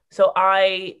So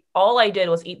all I did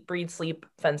was eat, breathe, sleep,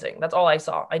 fencing. That's all I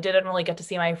saw. I didn't really get to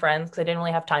see my friends because I didn't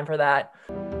really have time for that.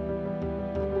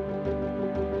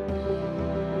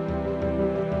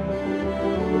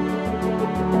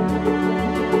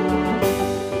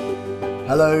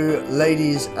 Hello,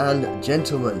 ladies and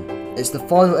gentlemen. It's the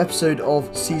final episode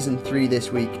of season 3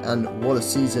 this week, and what a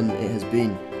season it has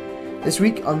been. This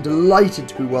week, I'm delighted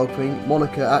to be welcoming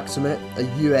Monica Aksamit, a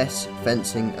US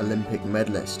fencing Olympic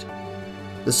medalist.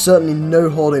 There's certainly no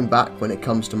holding back when it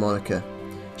comes to Monica.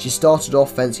 She started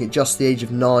off fencing at just the age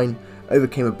of 9,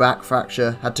 overcame a back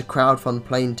fracture, had to crowdfund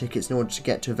plane tickets in order to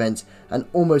get to events, and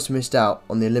almost missed out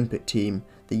on the Olympic team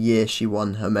the year she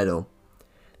won her medal.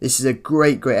 This is a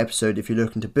great episode if you're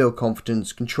looking to build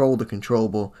confidence, control the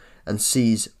controllable, and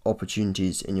seize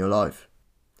opportunities in your life.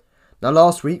 Now,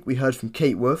 last week we heard from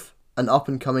Kate Wolf, an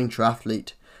up-and-coming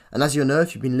triathlete, and as you'll know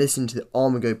if you've been listening to the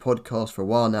Armago podcast for a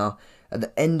while now, at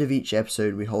the end of each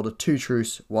episode we hold a 2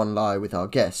 truths, 1 lie with our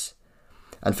guests.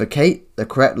 And for Kate, the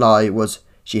correct lie was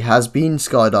she has been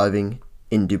skydiving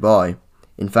in Dubai.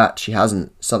 In fact, she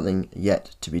hasn't, something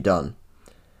yet to be done.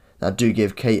 Now do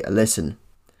give Kate a listen.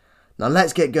 Now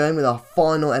let's get going with our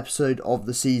final episode of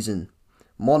the season,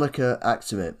 Monica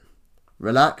Aksamit.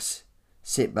 Relax,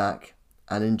 sit back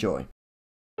and enjoy.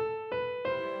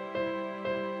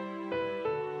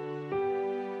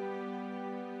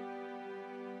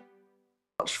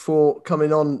 Much for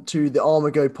coming on to the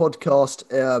Armago podcast.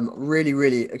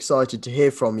 Really excited to hear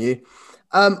from you.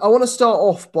 I want to start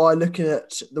off by looking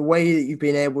at the way that you've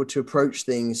been able to approach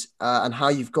things and how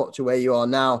you've got to where you are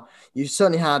now. You've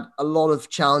certainly had a lot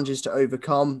of challenges to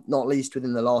overcome, not least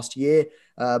within the last year,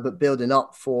 but building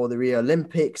up for the Rio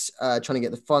Olympics, trying to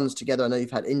get the funds together. I know you've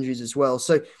had injuries as well.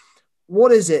 So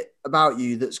what is it about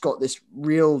you that's got this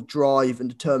real drive and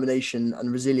determination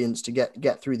and resilience to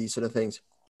get through these sort of things?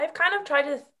 I've kind of tried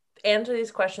to answer these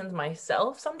questions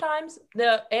myself sometimes.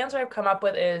 The answer I've come up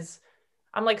with is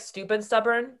I'm like stupid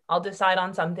stubborn. I'll decide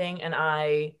on something and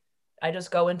I just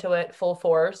go into it full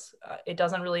force. It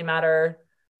doesn't really matter.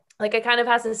 Like it kind of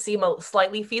has to seem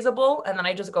slightly feasible and then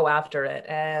I just go after it.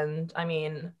 And I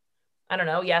mean, I don't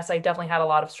know. Yes, I definitely had a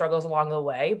lot of struggles along the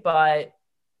way, but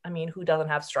I mean, who doesn't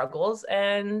have struggles?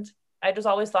 And I just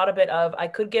always thought a bit of I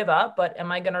could give up, but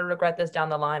am I going to regret this down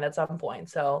the line at some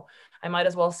point? So I might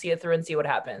as well see it through and see what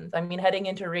happens. I mean, heading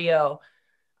into Rio,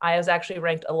 I was actually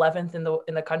ranked 11th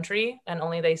in the country, and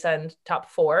only they send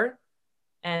top 4.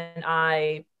 And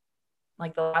I,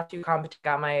 like the last 2 competitions,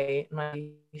 got my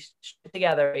shit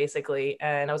together basically,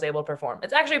 and I was able to perform.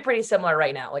 It's actually pretty similar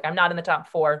right now. Like I'm not in the top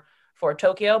 4 for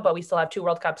Tokyo, but we still have 2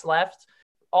 World Cups left.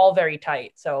 All very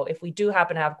tight. So if we do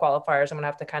happen to have qualifiers, I'm going to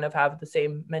have to kind of have the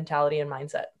same mentality and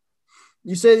mindset.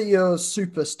 You say that you're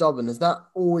super stubborn. Has that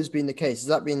always been the case? Has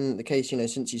that been the case,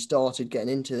 since you started getting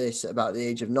into this at about the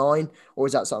age of 9, or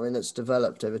is that something that's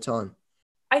developed over time?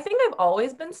 I think I've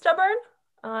always been stubborn.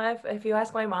 If you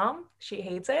ask my mom, she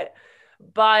hates it.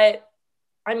 But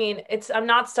I mean, I'm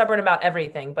not stubborn about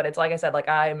everything, but it's like I said, like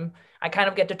I kind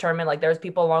of get determined. Like there's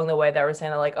people along the way that were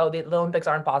saying that like, oh, the Olympics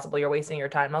aren't possible. You're wasting your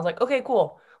time. And I was like, okay,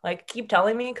 cool. Like keep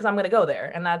telling me because I'm going to go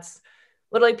there. And that's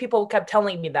literally people kept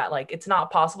telling me that like, it's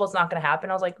not possible. It's not going to happen.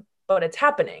 I was like, but it's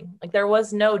happening. Like there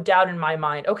was no doubt in my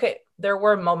mind. Okay. There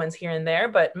were moments here and there,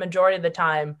 but majority of the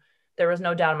time there was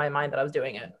no doubt in my mind that I was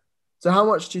doing it. So how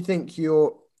much do you think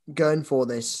you're going for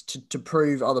this to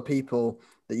prove other people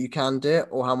that you can do it,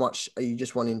 or how much are you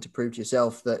just wanting to prove to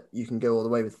yourself that you can go all the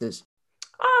way with this?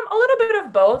 A little bit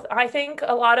of both. I think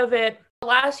a lot of it, the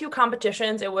last few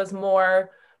competitions, it was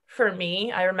more for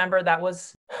me. I remember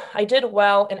I did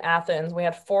well in Athens. We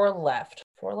had 4 left.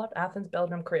 4 left? Athens,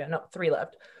 Belgium, Korea. No, 3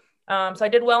 left. So I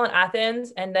did well in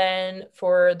Athens. And then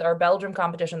for our Belgium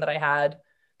competition that I had,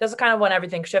 this is kind of when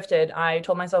everything shifted. I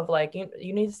told myself, like,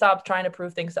 you need to stop trying to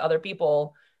prove things to other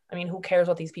people. I mean, who cares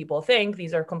what these people think?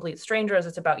 These are complete strangers.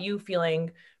 It's about you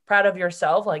feeling proud of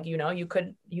yourself. Like, you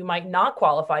might not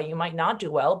qualify, you might not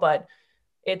do well, but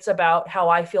it's about how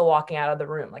I feel walking out of the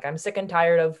room. Like I'm sick and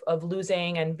tired of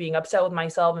losing and being upset with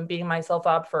myself and beating myself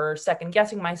up for second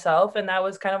guessing myself. And that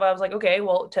was kind of, I was like, okay,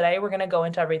 well, today we're going to go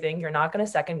into everything. You're not going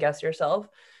to second guess yourself.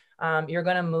 You're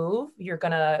going to move, you're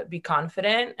going to be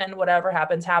confident, and whatever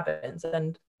happens, happens.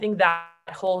 And I think that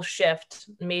whole shift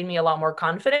made me a lot more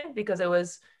confident because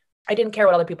I didn't care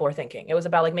what other people were thinking. It was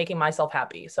about like making myself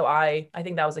happy. So I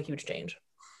think that was a huge change.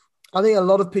 I think a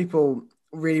lot of people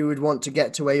really would want to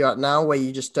get to where you're at now, where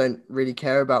you just don't really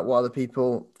care about what other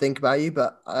people think about you.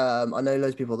 But I know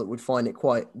loads of people that would find it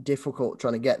quite difficult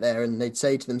trying to get there, and they'd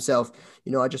say to themselves,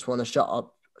 I just want to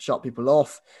shut people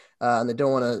off. and they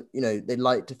don't want to, they'd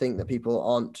like to think that people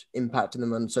aren't impacting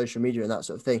them on social media and that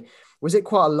sort of thing. Was it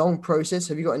quite a long process?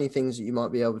 Have you got any things that you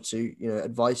might be able to,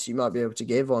 advice you might be able to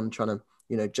give on trying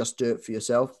to, just do it for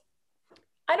yourself?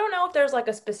 I don't know if there's like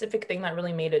a specific thing that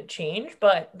really made it change,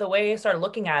 but the way I started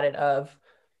looking at it of,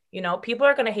 people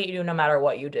are going to hate you no matter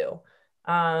what you do.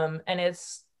 And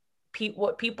it's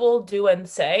what people do and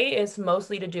say is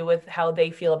mostly to do with how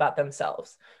they feel about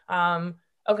themselves.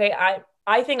 Okay,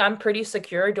 I think I'm pretty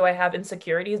secure. Do I have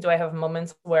insecurities? Do I have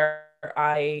moments where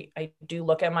I do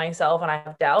look at myself and I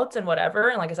have doubts and whatever?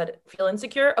 And like I said, feel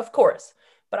insecure? Of course.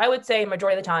 But I would say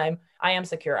majority of the time, I am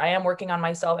secure. I am working on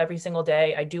myself every single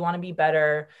day. I do want to be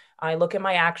better. I look at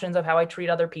my actions of how I treat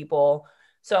other people.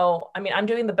 So, I mean, I'm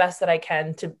doing the best that I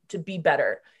can to be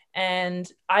better. And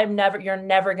you're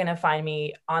never going to find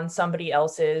me on somebody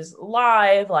else's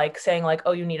live, like saying like,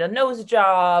 oh, you need a nose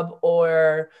job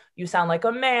or you sound like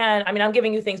a man. I mean, I'm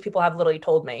giving you things people have literally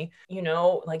told me,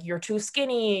 like you're too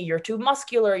skinny, you're too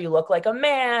muscular, you look like a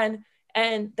man.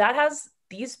 And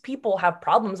these people have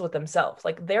problems with themselves.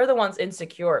 Like they're the ones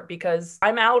insecure because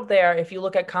I'm out there. If you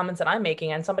look at comments that I'm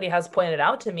making and somebody has pointed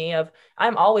out to me of,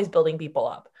 I'm always building people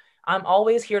up. I'm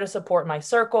always here to support my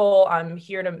circle. I'm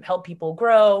here to help people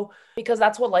grow because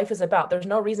that's what life is about. There's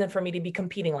no reason for me to be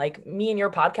competing. Like me and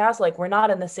your podcast, like we're not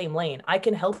in the same lane. I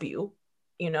can help you,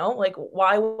 like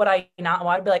why would I not?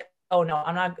 Why would I be like, oh no,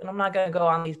 I'm not going to go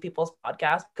on these people's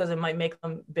podcasts because it might make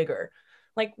them bigger.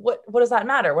 Like what does that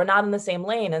matter? We're not in the same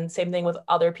lane. And same thing with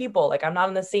other people. Like I'm not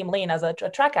in the same lane as a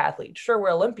track athlete. Sure,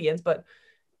 we're Olympians, but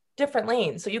different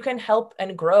lanes. So you can help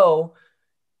and grow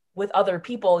with other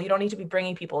people. You don't need to be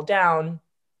bringing people down.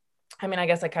 I mean, I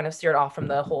guess I kind of steered off from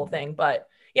the whole thing, but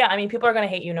yeah, I mean, people are going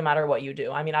to hate you no matter what you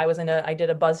do. I mean, I did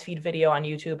a BuzzFeed video on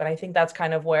YouTube, and I think that's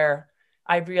kind of where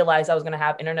I realized I was going to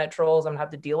have internet trolls. I'm going to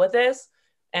have to deal with this.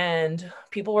 And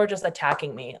people were just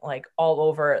attacking me like all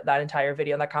over that entire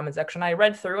video in that comment section. I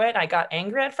read through it. I got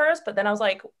angry at first, but then I was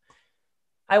like,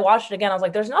 I watched it again. I was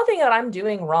like, there's nothing that I'm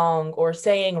doing wrong or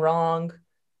saying wrong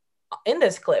in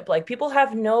this clip. Like people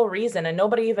have no reason and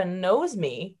nobody even knows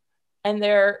me and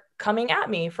they're coming at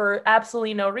me for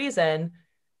absolutely no reason. And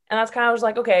that's kind of was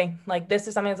like, okay, like this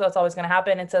is something that's always going to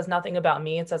happen. It says nothing about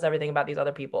me. It says everything about these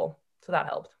other people. So that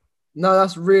helped. No,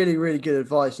 that's really, really good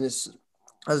advice. And it's,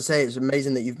 as I say, it's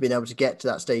amazing that you've been able to get to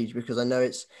that stage because I know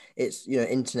it's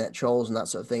internet trolls and that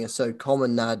sort of thing are so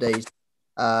common nowadays.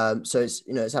 So it's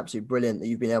absolutely brilliant that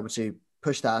you've been able to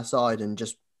push that aside and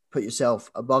just put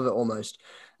yourself above it almost.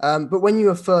 But when you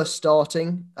were first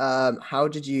starting, how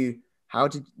did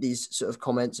these sort of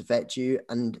comments affect you,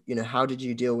 and how did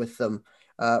you deal with them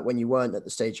when you weren't at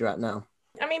the stage you're at now?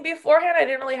 I mean, beforehand, I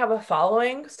didn't really have a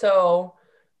following. So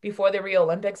before the Rio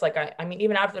Olympics, like I mean,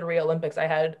 even after the Rio Olympics,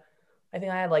 I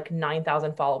think I had like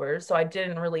 9,000 followers. So I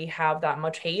didn't really have that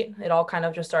much hate. It all kind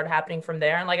of just started happening from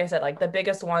there. And like I said, like the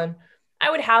biggest one,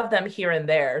 I would have them here and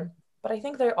there, but I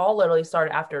think they all literally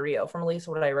started after Rio, from at least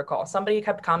what I recall. Somebody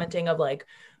kept commenting of like,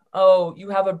 oh, you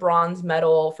have a bronze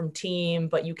medal from team,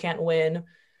 but you can't win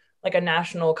like a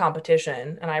national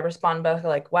competition. And I respond back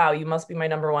like, wow, you must be my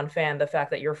number one fan. The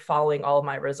fact that you're following all of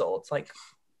my results. Like,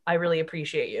 I really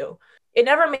appreciate you. It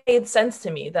never made sense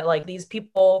to me that like these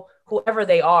people, whoever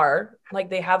they are, like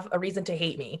they have a reason to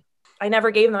hate me. I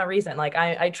never gave them a reason. Like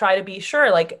I try to be sure,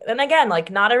 like, and again,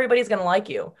 like not everybody's going to like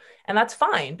you. And that's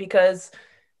fine because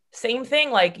same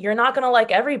thing, like you're not going to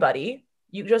like everybody.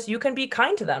 You can be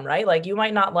kind to them, right? Like you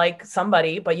might not like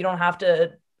somebody, but you don't have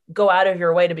to go out of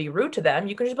your way to be rude to them.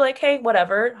 You can just be like, hey,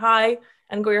 whatever, hi,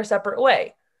 and go your separate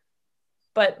way.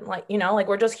 But like, like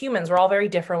we're just humans. We're all very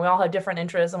different. We all have different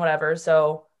interests and whatever.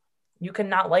 So you can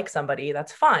not like somebody.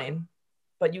 That's fine.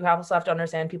 But you also have to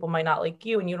understand people might not like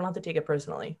you and you don't have to take it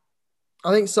personally.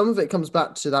 I think some of it comes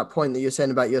back to that point that you're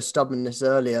saying about your stubbornness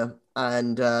earlier,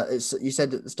 and you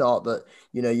said at the start that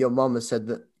your mum has said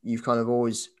that you've kind of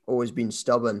always been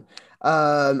stubborn,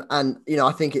 and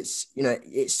I think it's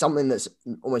something that's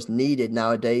almost needed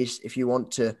nowadays. If you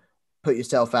want to put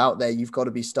yourself out there, you've got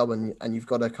to be stubborn and you've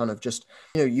got to kind of just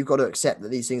you've got to accept that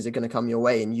these things are going to come your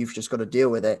way and you've just got to deal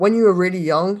with it. When you were really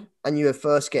young and you were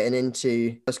first getting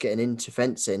into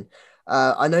fencing.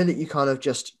 I know that you kind of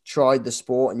just tried the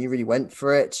sport and you really went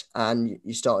for it and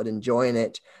you started enjoying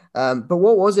it. But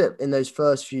what was it in those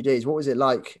first few days? What was it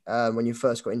like when you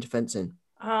first got into fencing?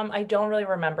 I don't really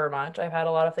remember much. I've had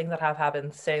a lot of things that have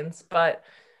happened since, but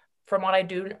from what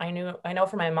I know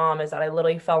from my mom is that I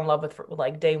literally fell in love with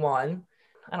like day one.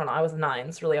 I don't know. I was 9.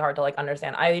 It's really hard to like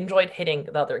understand. I enjoyed hitting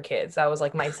the other kids. That was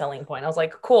like my selling point. I was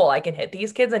like, cool, I can hit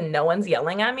these kids and no one's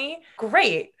yelling at me.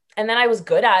 Great. And then I was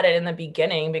good at it in the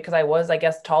beginning because I was, I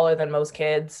guess, taller than most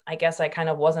kids. I guess I kind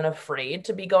of wasn't afraid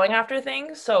to be going after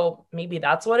things. So maybe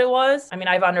that's what it was. I mean,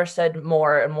 I've understood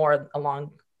more and more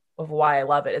along of why I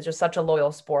love it. It's just such a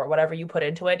loyal sport. Whatever you put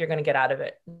into it, you're going to get out of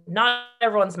it. Not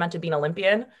everyone's meant to be an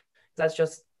Olympian. That's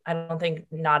just, I don't think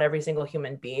not every single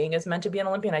human being is meant to be an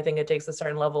Olympian. I think it takes a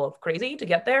certain level of crazy to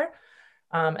get there,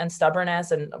 and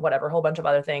stubbornness and whatever, a whole bunch of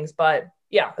other things. But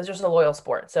yeah, it's just a loyal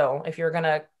sport. So if you're going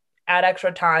to add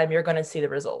extra time, you're going to see the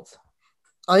results.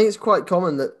 I think it's quite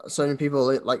common that so many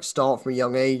people like start from a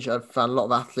young age. I've found a lot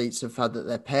of athletes have had that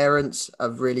their parents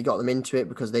have really got them into it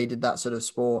because they did that sort of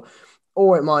sport,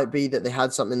 or it might be that they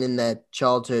had something in their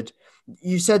childhood.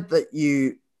 You said that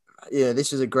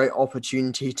this is a great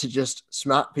opportunity to just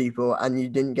smack people and you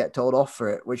didn't get told off for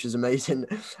it, which is amazing.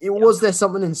 Yeah. Was there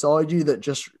something inside you that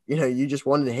just, you just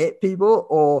wanted to hit people,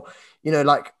 or,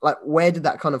 like where did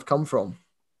that kind of come from?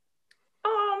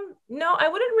 No, I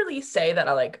wouldn't really say that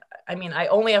I mean, I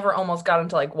only ever almost got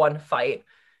into like one fight,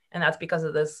 and that's because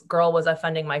of this girl was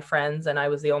offending my friends and I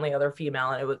was the only other female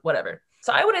and it was whatever.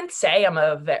 So I wouldn't say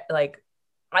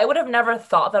I would have never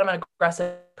thought that I'm an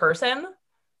aggressive person.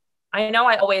 I know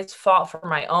I always fought for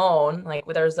my own. Like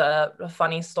there's a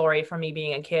funny story from me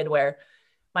being a kid where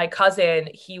my cousin,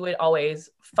 he would always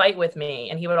fight with me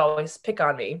and he would always pick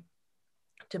on me.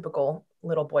 Typical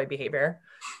little boy behavior.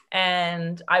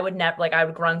 And I would never, like, I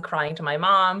would run crying to my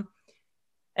mom.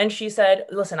 And she said,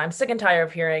 listen, I'm sick and tired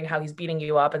of hearing how he's beating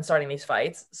you up and starting these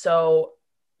fights. So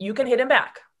you can hit him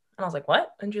back. And I was like,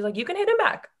 what? And she's like, you can hit him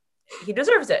back. He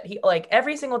deserves it. He, like,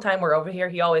 every single time we're over here,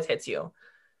 he always hits you. I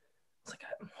was like,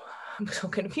 I'm so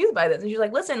confused by this. And she's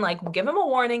like, listen, like, give him a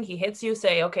warning. He hits you,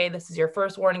 say, okay, this is your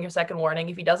first warning, your second warning.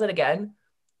 If he does it again,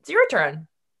 it's your turn.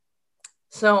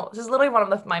 So this is literally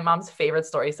one of my mom's favorite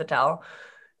stories to tell.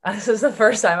 This is the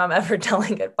first time I'm ever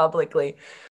telling it publicly.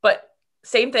 But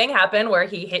same thing happened where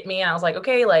he hit me and I was like,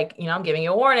 okay, like, I'm giving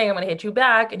you a warning. I'm going to hit you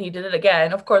back. And he did it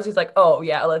again. Of course, he's like, oh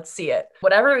yeah, let's see it.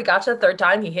 Whatever, we got to the third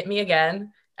time, he hit me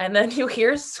again. And then you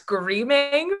hear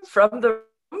screaming from the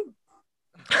room.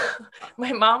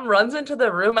 My mom runs into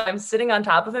the room. I'm sitting on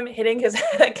top of him, hitting his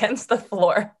head against the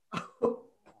floor.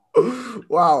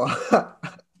 Wow.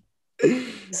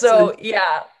 So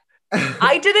yeah,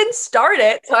 I didn't start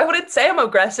it, so I wouldn't say I'm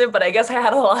aggressive, but I guess I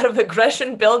had a lot of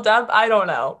aggression built up. I don't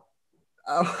know.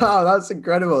 Oh, wow, that's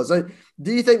incredible. So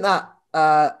do you think that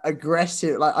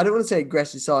aggressive, like, I don't want to say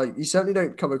aggressive side, you certainly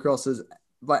don't come across as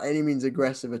by any means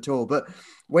aggressive at all, but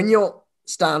when you're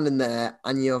standing there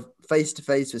and you're face to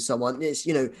face with someone, it's,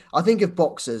 I think of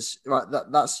boxers, right?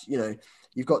 That's,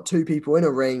 you've got two people in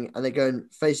a ring and they're going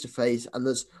face to face, and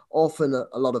there's often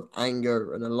a lot of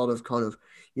anger and a lot of kind of,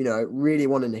 really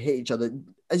wanting to hit each other.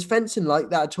 Is fencing like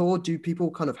that at all? Do people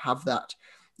kind of have that,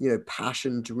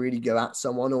 passion to really go at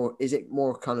someone, or is it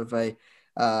more kind of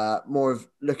more of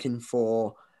looking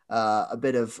for a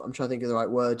bit of, I'm trying to think of the right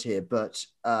word here, but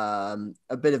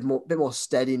a bit more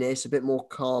steadiness, a bit more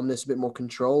calmness, a bit more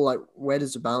control? Like, where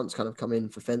does the balance kind of come in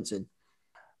for fencing?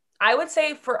 I would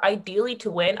say for ideally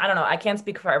to win, I don't know, I can't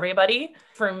speak for everybody.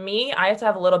 For me, I have to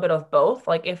have a little bit of both.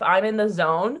 Like if I'm in the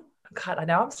zone, God,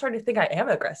 now I'm starting to think I am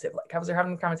aggressive. Like I was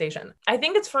having the conversation. I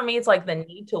think it's for me, it's like the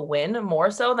need to win more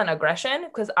so than aggression.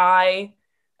 Because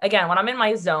again, when I'm in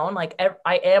my zone, like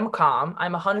I am calm.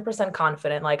 I'm 100%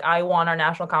 confident. Like I won our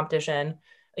national competition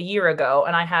a year ago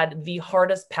and I had the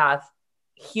hardest path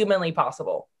humanly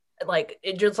possible. Like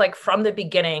it just like from the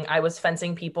beginning, I was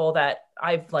fencing people that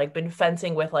I've like been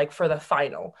fencing with like for the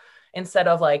final instead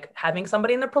of like having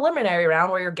somebody in the preliminary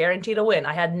round where you're guaranteed to win.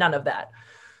 I had none of that.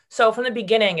 So from the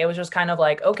beginning, it was just kind of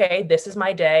like, okay, this is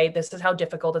my day. This is how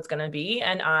difficult it's going to be.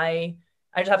 And I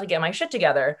just have to get my shit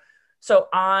together. So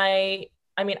I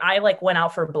mean, I like went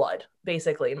out for blood,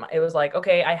 basically. It was like,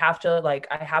 okay, I have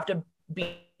to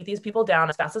beat these people down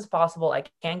as fast as possible. I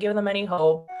can't give them any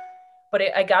hope. But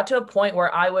I got to a point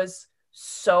where I was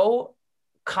so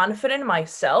confident in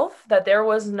myself that there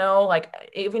was no,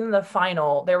 like, even in the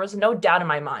final, there was no doubt in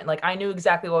my mind. Like, I knew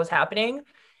exactly what was happening.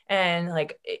 And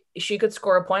like, she could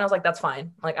score a point. I was like, that's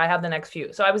fine. Like, I have the next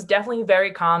few. So I was definitely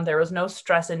very calm. There was no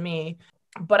stress in me.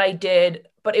 But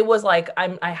it was like,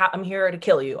 I'm here to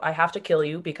kill you. I have to kill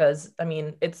you because, I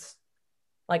mean, it's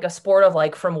like a sport of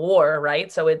like from war,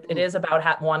 right? So it is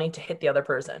about wanting to hit the other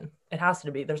person. It has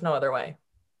to be. There's no other way.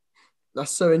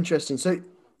 That's so interesting. So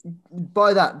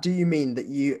by that, do you mean that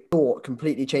you thought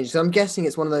completely changed? So I'm guessing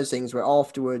it's one of those things where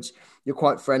afterwards you're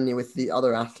quite friendly with the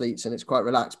other athletes and it's quite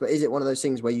relaxed. But is it one of those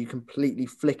things where you completely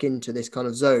flick into this kind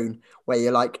of zone where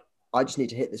you're like, I just need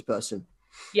to hit this person?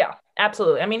 Yeah,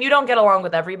 absolutely. I mean, you don't get along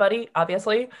with everybody,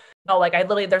 obviously. No, like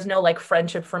there's no like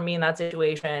friendship for me in that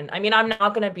situation. I mean, I'm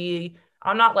not going to be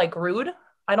I'm not like rude.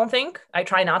 I don't think. I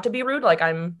try not to be rude. Like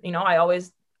I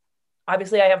always,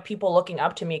 obviously I have people looking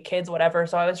up to me, kids, whatever.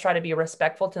 So I always try to be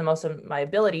respectful to the most of my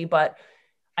ability, but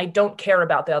I don't care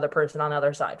about the other person on the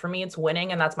other side. For me, it's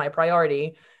winning and that's my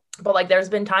priority. But like there's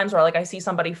been times where like I see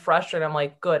somebody frustrated, I'm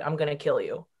like, good, I'm gonna kill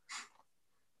you.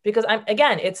 Because I'm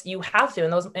again, it's you have to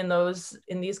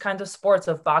in these kinds of sports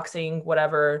of boxing,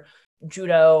 whatever,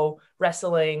 judo,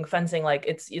 wrestling, fencing, like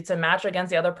it's a match against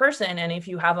the other person. And if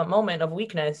you have a moment of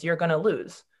weakness, you're gonna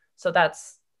lose. So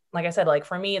that's like I said, like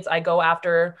for me, it's I go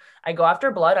after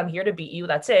blood. I'm here to beat you.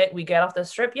 That's it. We get off the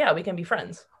strip. Yeah, we can be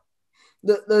friends.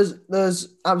 There's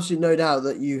absolutely no doubt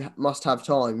that you must have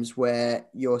times where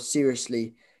you're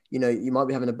seriously, you might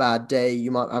be having a bad day,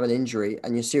 you might have an injury,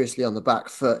 and you're seriously on the back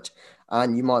foot,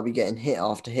 and you might be getting hit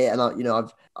after hit. And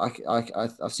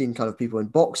I've seen kind of people in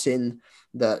boxing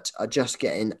that are just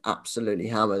getting absolutely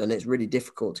hammered, and it's really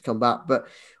difficult to come back. But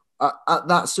at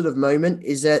that sort of moment,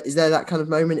 is there that kind of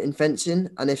moment in fencing?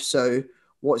 And if so,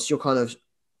 what's your kind of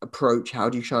approach? How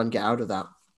do you try and get out of that?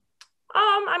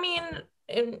 I mean,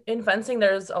 in fencing,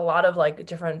 there's a lot of like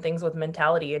different things with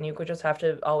mentality, and you could just have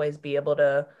to always be able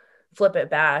to flip it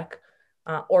back,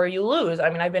 or you lose. I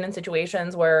mean, I've been in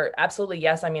situations where absolutely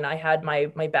yes. I mean, I had my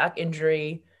back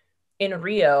injury in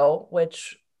Rio,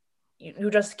 which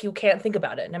you can't think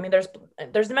about it. And I mean,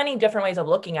 there's many different ways of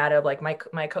looking at it. Like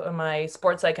my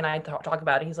sports psych and I talk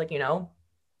about it. He's like,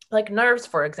 like nerves,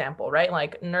 for example, right?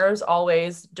 Like nerves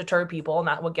always deter people, and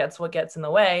that what gets in the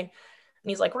way. And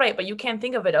he's like, right, but you can't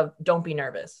think of it of don't be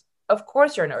nervous. Of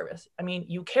course you're nervous. I mean,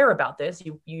 you care about this.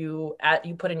 You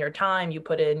put in your time, you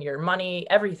put in your money,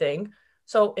 everything.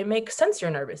 So it makes sense you're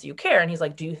nervous. You care. And he's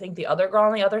like, do you think the other girl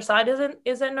on the other side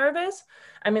isn't nervous?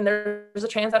 I mean, there's a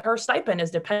chance that her stipend is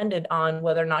dependent on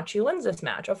whether or not she wins this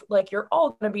match. Of like, you're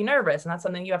all gonna be nervous. And that's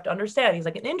something you have to understand. He's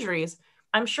like, in injuries,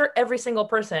 I'm sure every single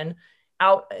person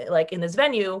out like in this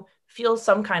venue feels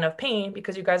some kind of pain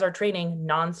because you guys are training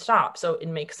nonstop. So it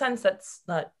makes sense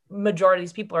that majority of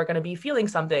these people are going to be feeling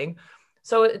something.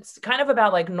 So it's kind of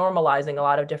about like normalizing a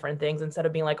lot of different things instead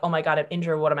of being like, oh my God, I'm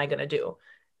injured. What am I going to do?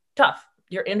 Tough.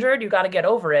 You're injured. You got to get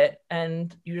over it.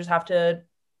 And you just have to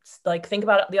like think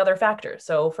about the other factors.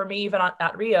 So for me, even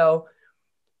at Rio,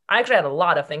 I actually had a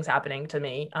lot of things happening to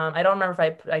me. I don't remember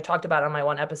if I talked about it on my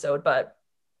one episode, but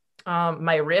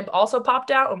my rib also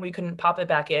popped out and we couldn't pop it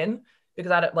back in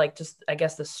because I like just I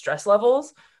guess the stress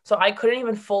levels. So I couldn't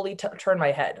even fully turn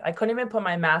my head. I couldn't even put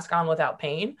my mask on without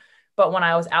pain. But when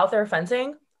I was out there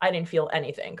fencing, I didn't feel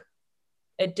anything.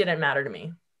 It didn't matter to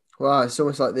me. Wow, it's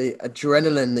almost like the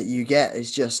adrenaline that you get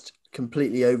is just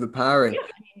completely overpowering.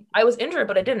 Yeah, I was injured,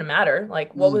 but it didn't matter.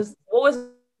 Like Mm. what was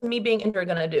me being injured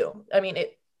gonna do? I mean,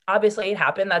 it obviously it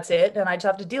happened. That's it, and I just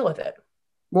have to deal with it.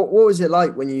 What was it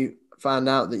like when you found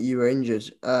out that you were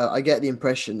injured? I get the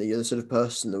impression that you're the sort of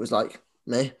person that was like,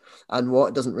 meh, and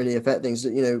what doesn't really affect things.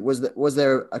 Was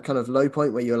there a kind of low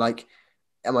point where you're like,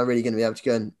 am I really going to be able to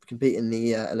go and compete in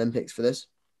the Olympics for this?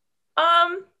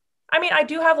 Um, I mean, I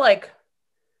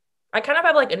kind of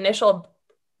have like initial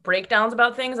breakdowns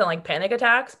about things and like panic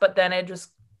attacks, but then it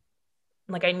just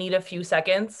like I need a few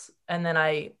seconds and then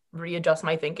I readjust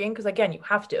my thinking because again, you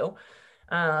have to.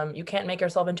 You can't make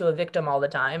yourself into a victim all the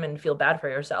time and feel bad for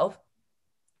yourself.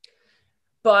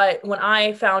 But when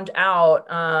I found out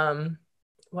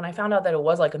that it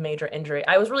was like a major injury,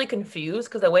 I was really confused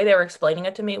because the way they were explaining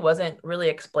it to me wasn't really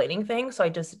explaining things. So I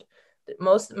just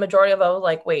most majority of it was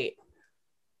like, wait,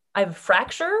 I have a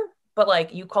fracture, but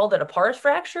like you called it a pars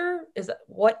fracture.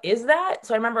 What is that?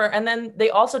 So I remember, and then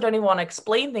they also don't even want to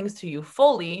explain things to you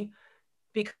fully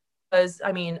because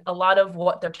I mean, a lot of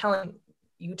what they're telling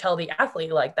you tell the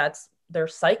athlete like that's their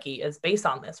psyche is based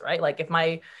on this, right? Like if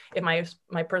my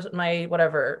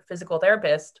whatever physical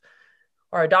therapist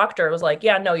or a doctor was like,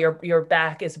 yeah, no, your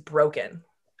back is broken.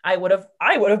 I would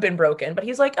have been broken, but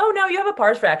he's like, oh no, you have a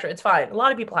pars fracture. It's fine. A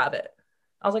lot of people have it.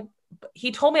 I was like,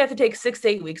 he told me I have to take 6 to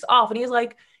 8 weeks off, and he's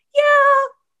like,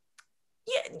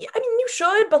 yeah, I mean, you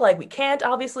should, but like we can't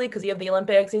obviously because you have the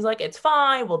Olympics. He's like, it's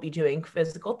fine. We'll be doing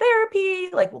physical therapy,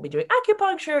 like we'll be doing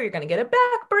acupuncture. You're gonna get a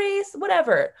back brace,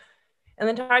 whatever. And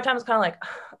the entire time I was kind of like,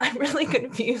 I'm really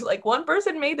confused. Like one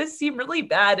person made this seem really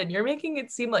bad, and you're making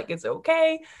it seem like it's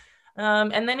okay.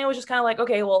 And then it was just kind of like,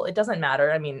 okay, well, it doesn't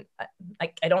matter. I mean,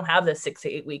 I don't have this 6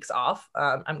 to 8 weeks off.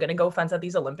 I'm going to go fence at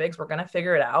these Olympics. We're going to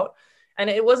figure it out. And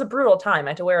it was a brutal time.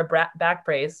 I had to wear a back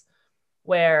brace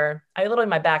where I literally,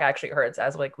 my back actually hurts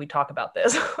as like we talk about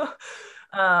this.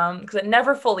 Because it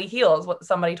never fully heals. What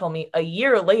somebody told me a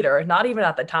year later, not even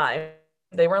at the time,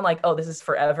 they weren't like, oh, this is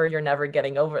forever. You're never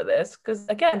getting over this. Because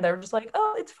again, they're just like,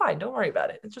 oh, it's fine. Don't worry about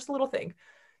it. It's just a little thing.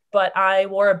 but I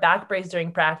wore a back brace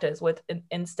during practice with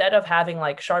instead of having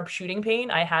like sharp shooting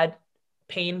pain, I had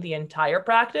pain the entire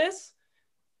practice,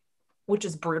 which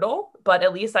is brutal, but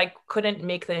at least I couldn't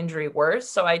make the injury worse.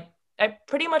 So I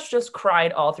pretty much just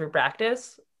cried all through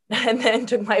practice and then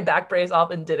took my back brace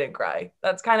off and didn't cry.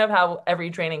 That's kind of how every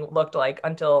training looked like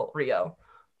until Rio.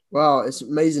 Wow, it's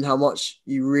amazing how much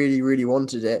you really, really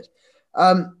wanted it.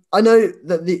 I know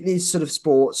that these sort of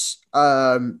sports,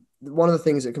 one of the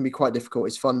things that can be quite difficult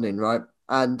is funding, right?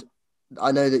 And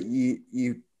I know that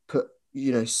you put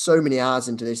so many hours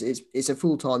into this. It's a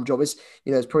full time job. It's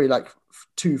probably like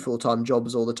two full time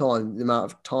jobs all the time. The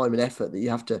amount of time and effort that you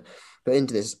have to put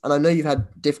into this, and I know you've had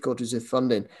difficulties with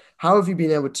funding. How have you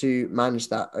been able to manage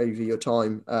that over your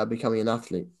time becoming an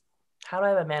athlete? How do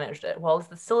I have managed it? Well,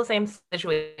 it's still the same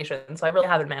situation, so I really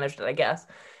haven't managed it, I guess.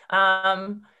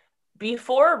 Um,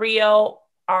 Before Rio,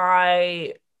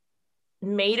 I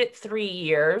made it 3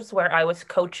 years where I was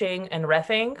coaching and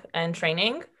refing and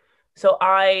training. So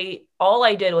all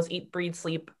I did was eat, breathe,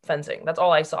 sleep, fencing. That's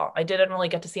all I saw. I didn't really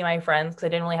get to see my friends because I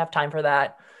didn't really have time for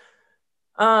that.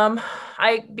 Um,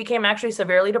 I became actually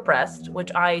severely depressed,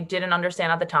 which I didn't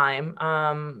understand at the time.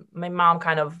 My mom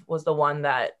kind of was the one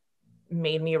that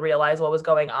made me realize what was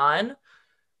going on,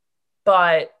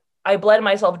 but I bled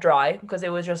myself dry because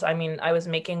it was just, I mean, I was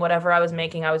making whatever I was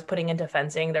making, I was putting into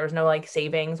fencing. There was no like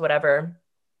savings, whatever.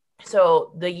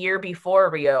 So the year before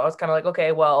Rio, I was kind of like,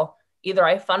 okay, well, either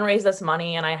I fundraise this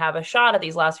money and I have a shot at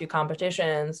these last few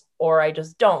competitions, or I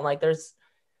just don't. Like there's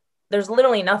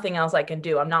literally nothing else I can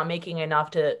do. I'm not making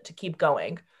enough to keep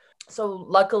going. So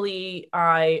luckily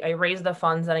I raised the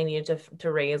funds that I needed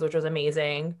to raise, which was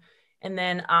amazing. And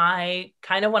then I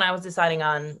kind of, when I was deciding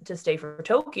on to stay for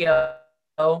Tokyo,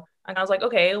 and I was like,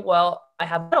 okay, well, I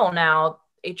have medal now.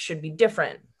 It should be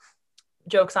different.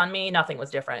 Joke's on me. Nothing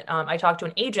was different. I talked to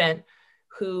an agent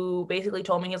who basically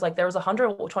told me, he's like, there was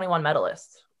 121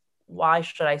 medalists. Why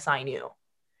should I sign you?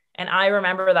 And I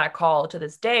remember that call to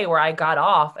this day where I got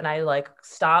off and I like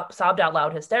sobbed out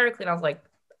loud hysterically. And I was like,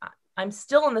 I'm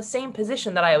still in the same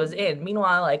position that I was in.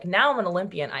 Meanwhile, like now I'm an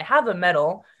Olympian. I have a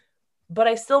medal, but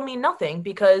I still mean nothing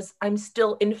because I'm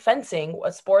still in fencing,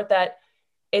 a sport that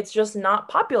it's just not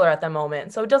popular at the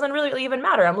moment. So it doesn't really even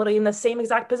matter. I'm literally in the same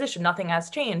exact position. Nothing has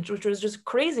changed, which was just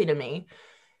crazy to me.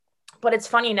 But it's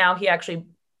funny now,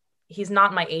 he's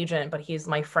not my agent, but he's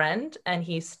my friend and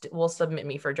will submit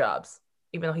me for jobs,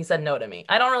 even though he said no to me.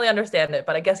 I don't really understand it,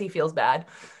 but I guess he feels bad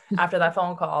after that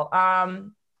phone call.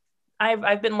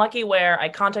 I've been lucky where I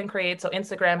content create. So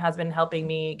Instagram has been helping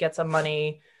me get some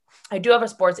money. I do have a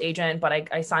sports agent, but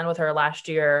I signed with her last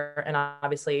year and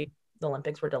obviously the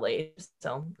Olympics were delayed.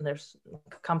 So there's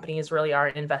companies really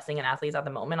aren't investing in athletes at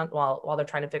the moment while they're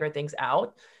trying to figure things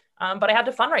out. But I had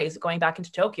to fundraise going back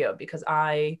into Tokyo because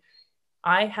I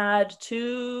had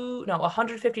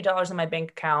 $150 in my bank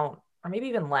account, or maybe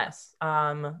even less,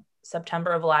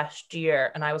 September of last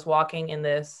year. And I was walking in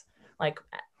this like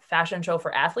fashion show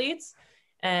for athletes,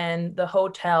 and the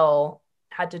hotel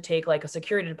had to take like a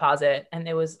security deposit, and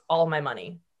it was all my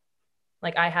money.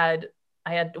 Like I had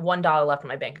 $1 left in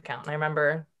my bank account. And I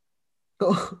remember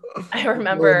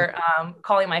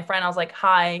calling my friend. I was like,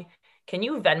 hi, can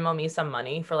you Venmo me some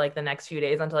money for like the next few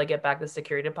days until I get back the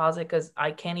security deposit? Because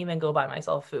I can't even go buy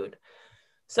myself food.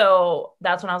 So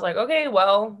that's when I was like, okay,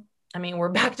 well, I mean, we're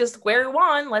back to square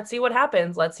one. Let's see what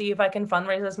happens. Let's see if I can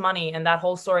fundraise this money. And that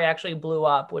whole story actually blew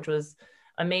up, which was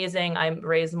amazing. I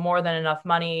raised more than enough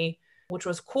money, which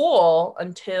was cool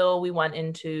until we went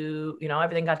into,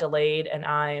 everything got delayed, and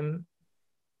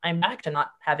I'm back to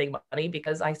not having money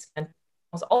because I spent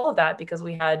almost all of that because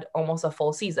we had almost a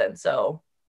full season. So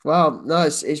Wow, no,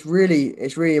 it's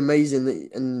really amazing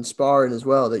and inspiring as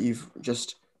well that you've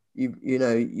just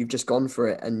gone for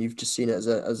it and you've just seen it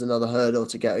as another hurdle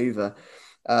to get over.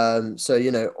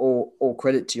 So all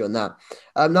credit to you on that.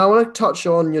 Now I want to touch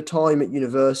on your time at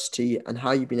university and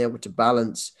how you've been able to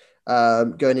balance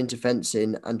going into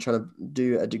fencing and trying to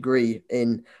do a degree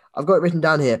in. I've got it written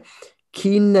down here.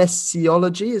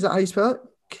 Kinesiology, is that how you spell it?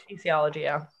 kinesiology,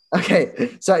 yeah.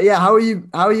 Okay, so yeah, how are you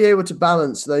able to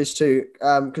balance those two?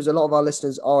 Because a lot of our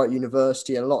listeners are at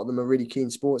university, and a lot of them are really keen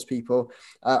sports people,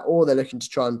 or they're looking to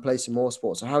try and play some more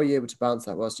sports. So how are you able to balance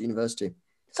that whilst at university?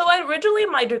 So originally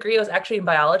my degree was actually in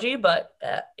biology, but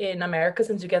in America,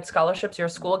 since you get scholarships, your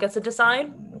school gets to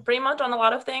decide pretty much on a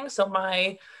lot of things. So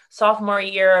my sophomore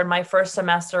year, my first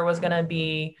semester was going to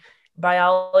be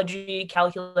biology,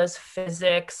 calculus,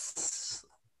 physics,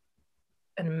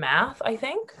 and math, I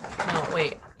think. No,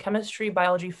 wait, chemistry,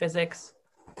 biology, physics,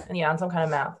 and yeah, and some kind of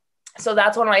math. So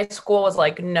that's when my school was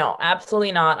like, no,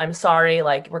 absolutely not. I'm sorry.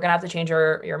 Like, we're going to have to change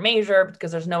your major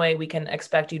because there's no way we can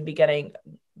expect you to be getting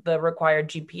the required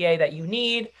GPA that you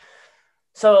need.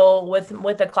 So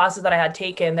with the classes that I had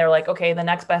taken, they're like, okay, the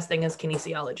next best thing is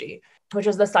kinesiology, which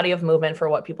is the study of movement for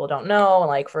what people don't know,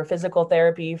 like for physical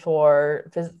therapy, for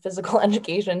physical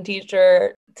education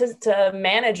teacher to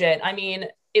manage it. I mean,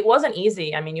 it wasn't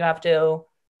easy. I mean, you have to,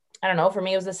 I don't know, for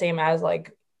me, it was the same as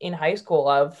like in high school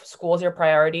of school is your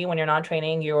priority. When you're not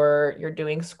training, you're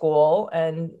doing school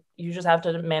and you just have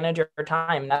to manage your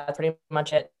time. That's pretty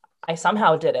much it. I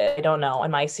somehow did it. I don't know.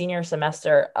 In my senior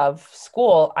semester of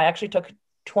school, I actually took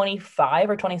 25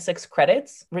 or 26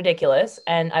 credits, ridiculous.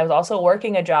 And I was also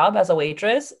working a job as a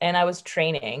waitress and I was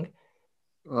training.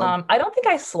 I don't think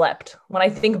I slept when I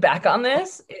think back on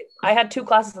this. I had two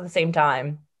classes at the same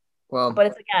time. Well, But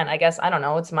it's again, I guess, I don't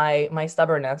know, it's my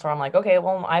stubbornness where I'm like, okay,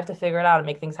 well, I have to figure it out and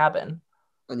make things happen.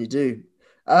 and you do.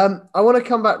 I want to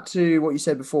come back to what you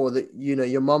said before that,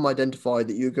 your mum identified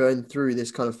that you're going through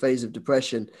this kind of phase of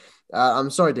depression. I'm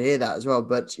sorry to hear that as well,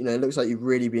 but, it looks like you've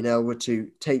really been able to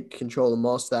take control and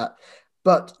master that.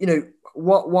 But,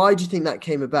 why do you think that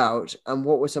came about? And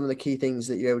what were some of the key things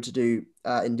that you're able to do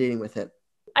in dealing with it?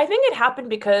 I think it happened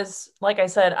because, like I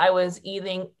said, I was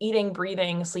eating,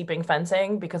 breathing, sleeping,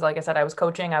 fencing because, like I said, I was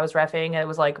coaching, I was reffing. And it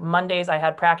was like Mondays I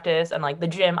had practice and like the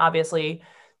gym, obviously.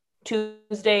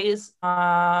 Tuesdays,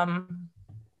 I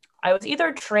was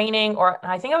either training or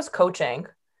I think I was coaching.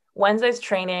 Wednesdays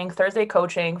training, Thursday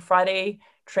coaching, Friday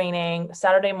training,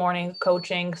 Saturday morning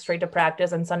coaching, straight to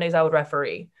practice, and Sundays I would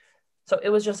referee. So it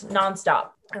was just nonstop.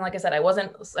 And like I said, I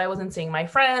wasn't seeing my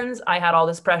friends. I had all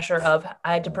this pressure of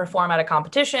I had to perform at a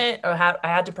competition or I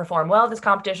had to perform well at this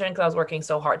competition because I was working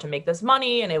so hard to make this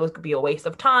money and it would be a waste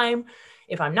of time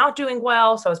if I'm not doing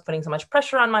well. So I was putting so much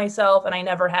pressure on myself and I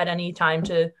never had any time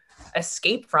to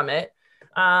escape from it.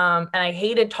 And I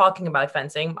hated talking about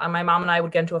fencing. My mom and I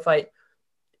would get into a fight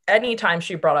anytime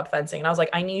she brought up fencing. And I was like,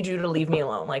 I need you to leave me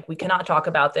alone. Like, we cannot talk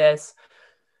about this.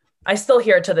 I still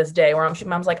hear it to this day where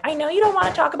mom's like, I know you don't want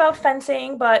to talk about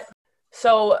fencing, but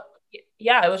so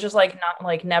yeah, it was just like not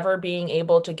like never being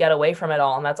able to get away from it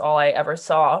all. And that's all I ever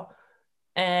saw.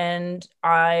 And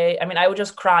I mean, I would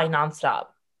just cry nonstop.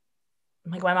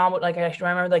 Like my mom would like, I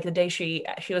remember like the day she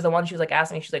was the one, she was like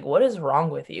asking me, she's like, what is wrong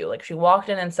with you? Like she walked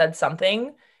in and said something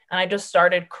and I just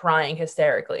started crying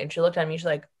hysterically. And she looked at me, she's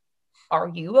like, are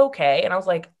you okay? And I was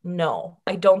like, no,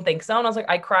 I don't think so. And I was like,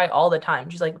 I cry all the time.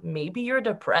 She's like, maybe you're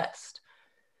depressed.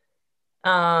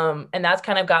 And that's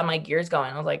kind of got my gears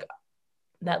going. I was like,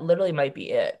 that literally might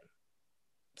be it.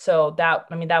 So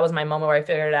that was my moment where I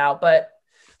figured it out. But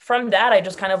from that, I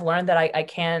just kind of learned that I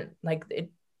can't like it.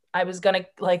 I was gonna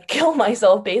like kill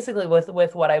myself basically with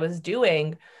what I was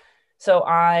doing. So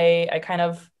I kind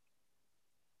of,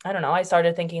 I don't know, I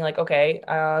started thinking like, okay,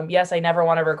 yes, I never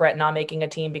want to regret not making a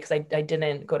team because I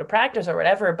didn't go to practice or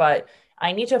whatever, but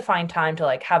I need to find time to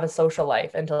like have a social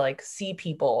life and to like see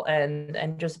people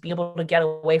and just be able to get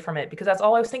away from it because that's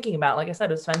all I was thinking about. Like I said,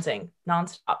 it was fencing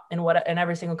nonstop in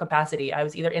every single capacity. I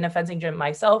was either in a fencing gym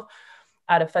myself,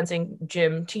 at a fencing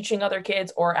gym teaching other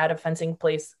kids, or at a fencing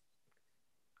place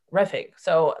reffing.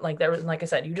 So like there was, like I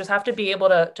said, you just have to be able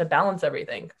to balance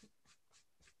everything.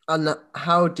 And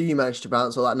how do you manage to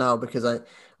balance all that now? Because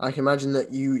I can imagine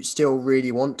that you still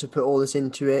really want to put all this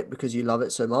into it because you love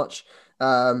it so much.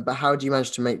 But how do you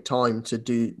manage to make time to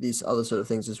do these other sort of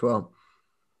things as well?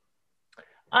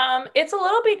 It's a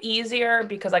little bit easier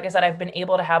because, like I said, I've been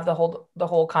able to have the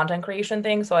whole content creation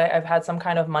thing. So I've had some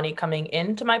kind of money coming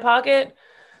into my pocket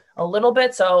a little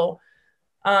bit. So,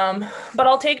 but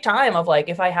I'll take time of like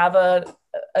if I have a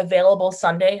available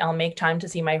Sunday, I'll make time to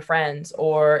see my friends.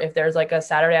 Or if there's like a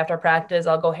Saturday after practice,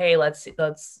 I'll go, hey, let's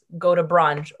go to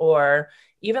brunch, or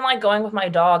even like going with my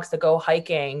dogs to go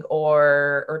hiking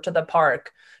or to the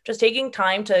park. Just taking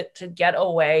time to get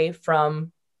away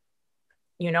from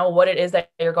what it is that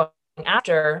you're going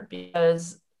after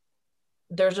because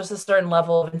there's just a certain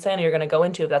level of insanity you're going to go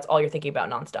into if that's all you're thinking about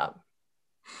nonstop.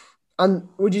 And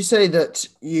would you say that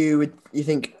you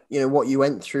think what you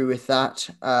went through with that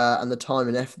and the time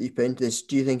and effort that you put into this?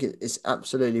 Do you think it's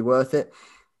absolutely worth it?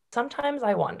 Sometimes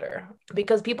I wonder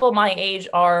because people my age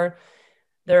are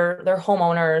they're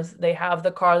homeowners, they have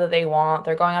the car that they want,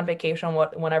 they're going on vacation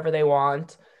whenever they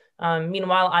want.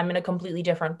 Meanwhile, I'm in a completely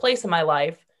different place in my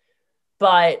life.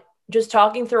 But just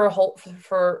talking through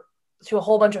to a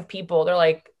whole bunch of people, they're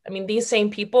like, I mean, these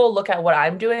same people look at what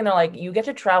I'm doing, they're like, you get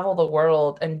to travel the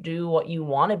world and do what you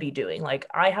want to be doing. Like,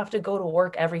 I have to go to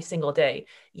work every single day.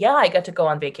 Yeah, I get to go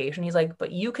on vacation. He's like,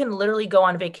 but you can literally go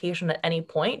on vacation at any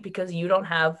point because you don't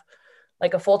have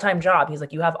like a full-time job. He's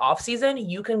like, you have off season,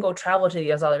 you can go travel to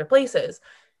these other places.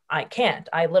 I can't.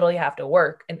 I literally have to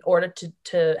work in order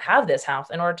to have this house,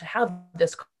 in order to have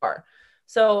this car.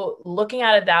 So looking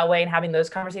at it that way and having those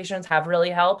conversations have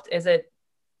really helped.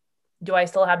 Do I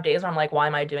still have days where I'm like, why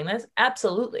am I doing this?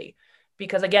 Absolutely.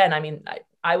 Because again, I mean,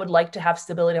 I would like to have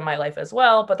stability in my life as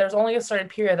well, but there's only a certain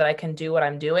period that I can do what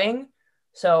I'm doing.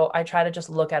 So I try to just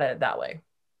look at it that way.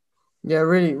 Yeah,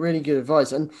 really, really good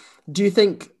advice. And do you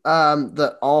think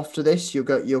that after this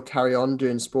you'll carry on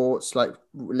doing sports like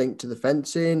linked to the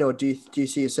fencing, or do you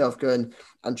see yourself going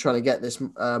and trying to get this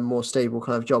more stable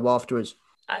kind of job afterwards?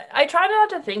 I try not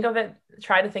to think of it,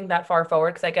 try to think that far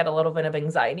forward because I get a little bit of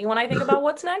anxiety when I think about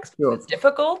what's next. Sure. It's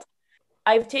difficult.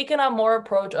 I've taken a more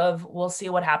approach of we'll see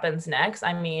what happens next.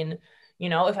 I mean,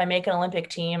 if I make an Olympic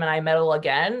team and I medal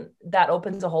again, that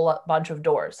opens a bunch of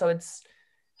doors. So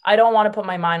I don't want to put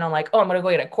my mind on like, oh, I'm going to go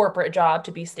get a corporate job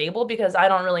to be stable because I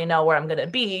don't really know where I'm going to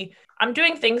be. I'm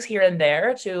doing things here and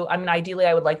there I mean, ideally,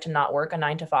 I would like to not work a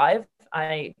 9 to 5.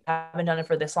 I haven't done it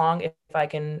for this long. If I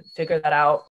can figure that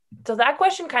out. So that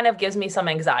question kind of gives me some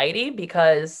anxiety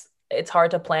because it's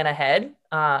hard to plan ahead.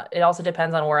 It also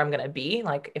depends on where I'm going to be.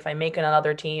 Like if I make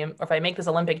another team or if I make this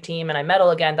Olympic team and I medal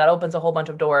again, that opens a whole bunch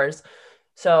of doors.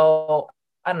 So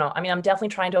I don't know. I mean, I'm definitely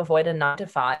trying to avoid a 9 to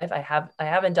 5. I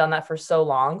haven't done that for so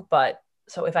long, but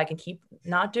so if I can keep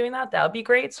not doing that, that would be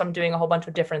great. So I'm doing a whole bunch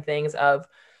of different things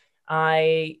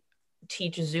I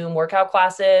teach Zoom workout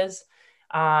classes.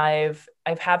 I've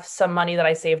have some money that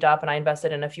I saved up and I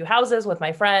invested in a few houses with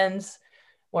my friends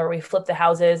where we flip the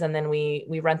houses and then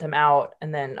we rent them out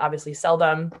and then obviously sell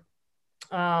them.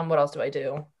 What else do I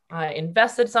do? I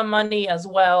invested some money as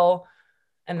well,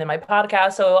 and then my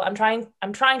podcast. So I'm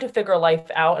trying to figure life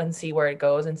out and see where it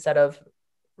goes instead of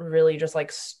really just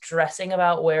like stressing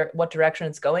about what direction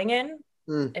it's going in,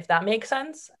 Mm. if that makes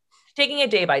sense. Taking it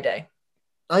day by day.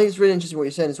 I think it's really interesting what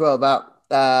you're saying as well about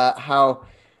how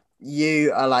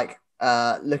you are like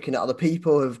looking at other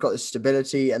people who've got this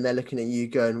stability and they're looking at you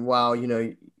going, wow,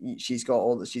 she's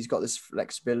got this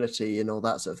flexibility and all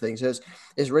that sort of thing. So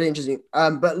it's really interesting.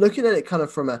 But looking at it kind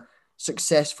of from a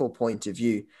successful point of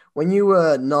view, when you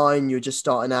were 9, you were just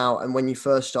starting out, and when you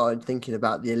first started thinking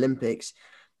about the Olympics,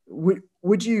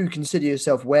 would you consider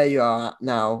yourself where you are at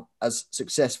now as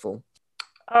successful?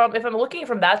 If I'm looking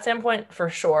from that standpoint, for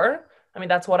sure. I mean,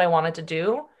 that's what I wanted to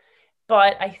do.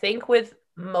 But I think with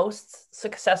most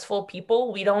successful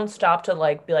people, we don't stop to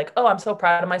like be like, oh, I'm so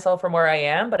proud of myself from where I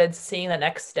am. But it's seeing the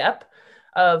next step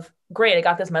of great, I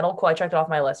got this medal, cool, I checked it off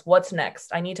my list. What's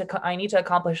next? I need to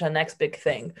accomplish the next big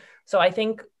thing. So I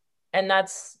think, and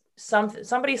that's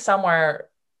somebody somewhere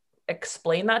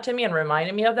explained that to me and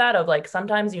reminded me of that of like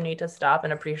sometimes you need to stop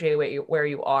and appreciate where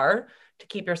you are to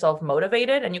keep yourself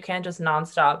motivated, and you can't just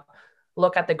nonstop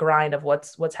look at the grind of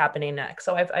what's happening next.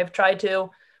 So I've tried to.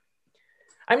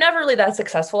 I'm never really that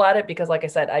successful at it because, like I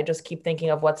said, I just keep thinking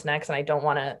of what's next, and I don't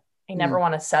want to. I never Mm.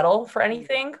 want to settle for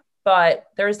anything. But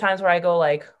there's times where I go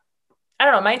like, I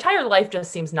don't know, my entire life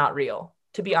just seems not real,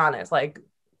 to be honest. Like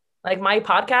my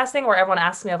podcasting, where everyone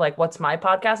asks me of like, what's my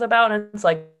podcast about, and it's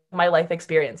like my life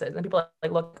experiences, and people are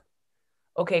like, look,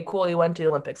 okay, cool, you went to the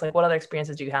Olympics. Like, what other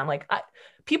experiences do you have? I'm like,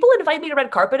 people invite me to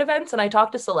red carpet events, and I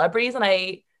talk to celebrities, and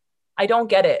I don't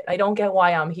get it. I don't get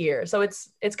why I'm here. So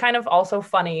it's kind of also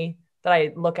funny that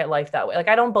I look at life that way. Like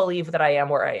I don't believe that I am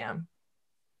where I am.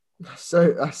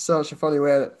 So that's such a funny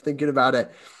way of thinking about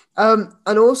it. And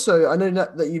also, I know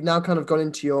that you've now kind of gone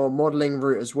into your modeling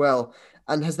route as well.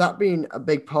 And has that been a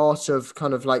big part of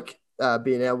kind of like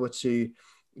being able to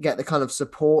get the kind of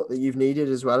support that you've needed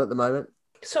as well at the moment?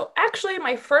 So actually,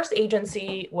 my first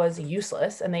agency was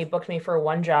useless, and they booked me for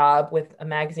one job with a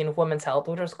magazine of Women's Health,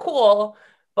 which was cool,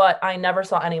 but I never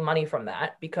saw any money from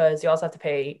that because you also have to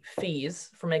pay fees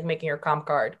for making your comp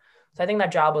card. So I think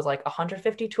that job was like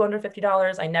 $150,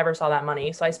 $250. I never saw that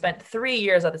money. So I spent 3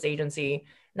 years at this agency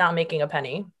not making a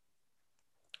penny.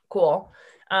 Cool.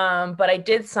 But I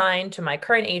did sign to my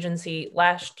current agency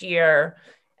last year,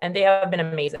 and they have been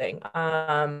amazing.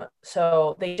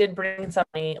 So they did bring some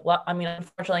money. Well, I mean,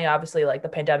 unfortunately, obviously, like the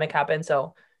pandemic happened,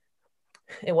 so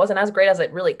it wasn't as great as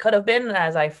it really could have been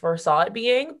as I first saw it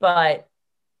being. But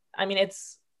I mean,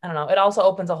 I don't know. It also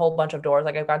opens a whole bunch of doors.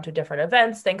 Like I've gone to different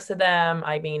events thanks to them.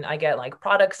 I mean, I get like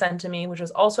products sent to me, which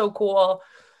is also cool.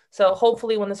 So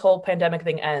hopefully, when this whole pandemic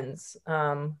thing ends,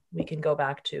 we can go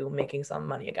back to making some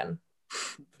money again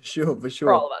For sure, for for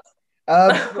sure. all of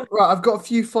us. Right, I've got a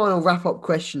few final wrap up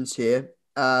questions here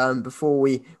before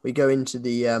we go into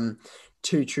the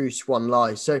two truths, one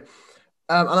lie. So,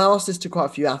 and I asked this to quite a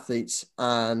few athletes,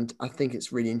 and I think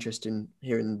it's really interesting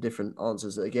hearing the different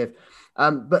answers that they give.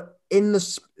 But in the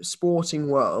sporting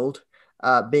world,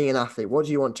 being an athlete, what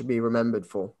do you want to be remembered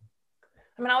for?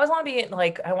 I mean, I always want to be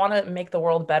like, I want to make the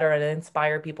world better and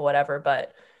inspire people, whatever.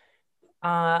 But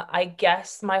I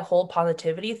guess my whole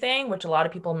positivity thing, which a lot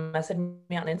of people message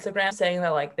me on Instagram saying that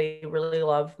like they really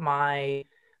love my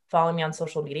following me on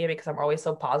social media because I'm always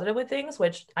so positive with things,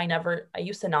 which I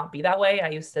used to not be that way. I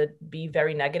used to be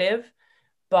very negative,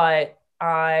 but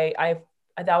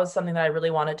that was something that I really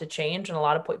wanted to change, and a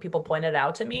lot of people pointed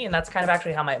out to me, and that's kind of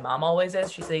actually how my mom always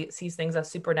is. Sees things as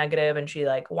super negative, and she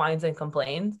like whines and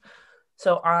complains.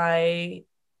 So I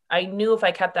knew if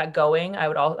I kept that going, I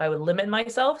would limit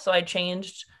myself. So I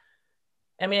changed.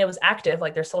 I mean, it was active.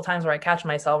 Like there's still times where I catch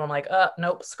myself. I'm like,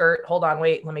 nope, skirt. Hold on,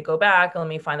 wait. Let me go back. Let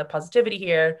me find the positivity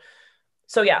here.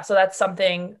 So yeah, so that's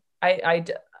something I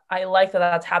like that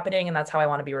that's happening, and that's how I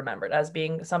want to be remembered as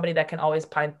being somebody that can always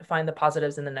find the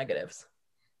positives and the negatives.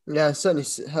 Yeah, I certainly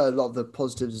heard a lot of the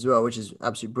positives as well, which is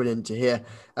absolutely brilliant to hear.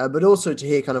 But also to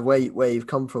hear kind of where you've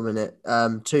come from in it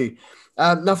too.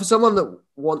 Now, for someone that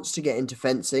wants to get into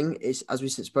fencing, it's as we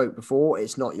spoke before,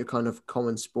 it's not your kind of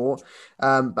common sport.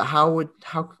 But how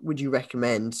would you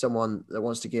recommend someone that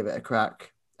wants to give it a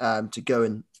crack to go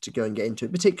and get into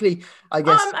it? Particularly, I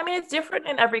guess. I mean, it's different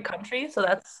in every country, so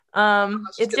that's I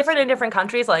was just it's gonna different in say, different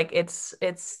countries. Like it's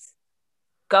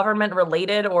government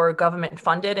related or government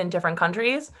funded in different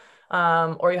countries,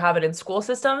 or you have it in school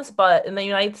systems. But in the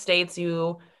United States,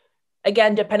 you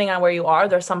again, depending on where you are,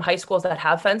 there's some high schools that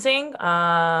have fencing,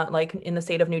 like in the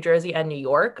state of New Jersey and New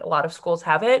York. A lot of schools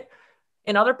have it.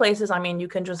 In other places, I mean, you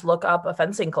can just look up a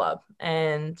fencing club.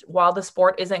 And while the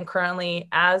sport isn't currently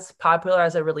as popular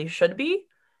as it really should be,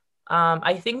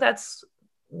 I think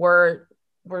we're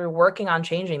working on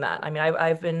changing that. I mean,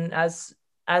 I've been as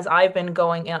I've been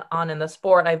going on in the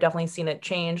sport, I've definitely seen it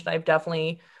change. I've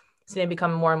definitely seen it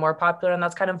become more and more popular, and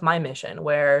that's kind of my mission.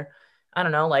 Where I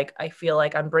don't know, like I feel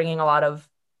like I'm bringing a lot of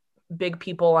big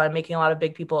people, I'm making a lot of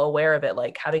big people aware of it.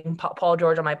 Like having Paul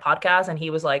George on my podcast, and he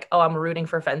was like, "Oh, I'm rooting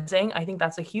for fencing." I think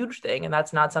that's a huge thing, and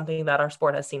that's not something that our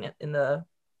sport has seen it in the.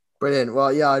 Brilliant.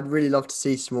 Well, yeah, I'd really love to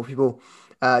see some more people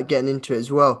getting into it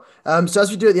as well. So as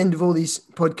we do at the end of all these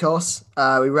podcasts,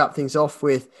 we wrap things off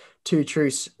with two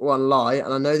truths, one lie.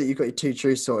 And I know that you've got your two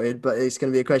truths sorted, but it's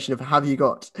going to be a question of have you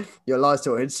got your lie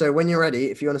sorted? So when you're ready,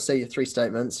 if you want to say your three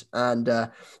statements, and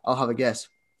I'll have a guess.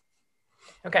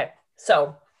 Okay,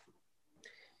 so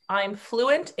I'm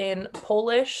fluent in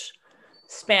Polish,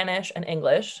 Spanish, and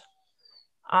English.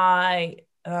 I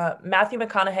Matthew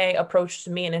McConaughey approached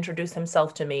me and introduced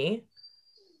himself to me.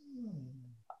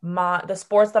 The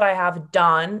sports that I have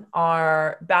done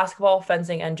are basketball,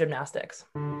 fencing, and gymnastics.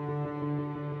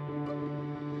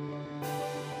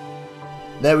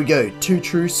 There we go. Two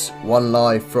truths, one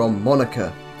lie from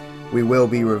Monica. We will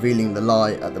be revealing the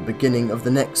lie at the beginning of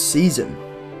the next season.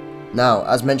 Now,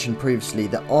 as mentioned previously,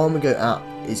 the Armago app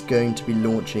is going to be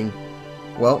launching,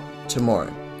 well,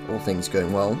 tomorrow, all things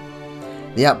going well.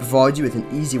 The app provides you with an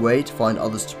easy way to find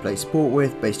others to play sport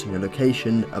with based on your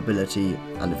location, ability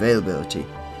and availability.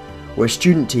 We're a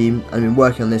student team and have been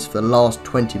working on this for the last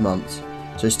 20 months,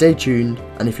 so stay tuned,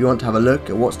 and if you want to have a look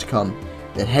at what's to come,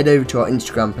 then head over to our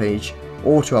Instagram page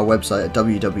or to our website at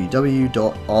www.armago.io.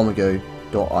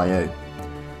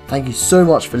 Thank you so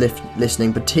much for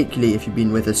listening, particularly if you've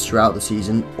been with us throughout the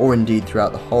season or indeed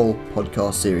throughout the whole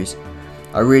podcast series.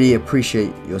 I really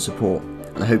appreciate your support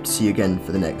and I hope to see you again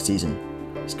for the next season.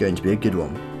 It's going to be a good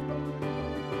one.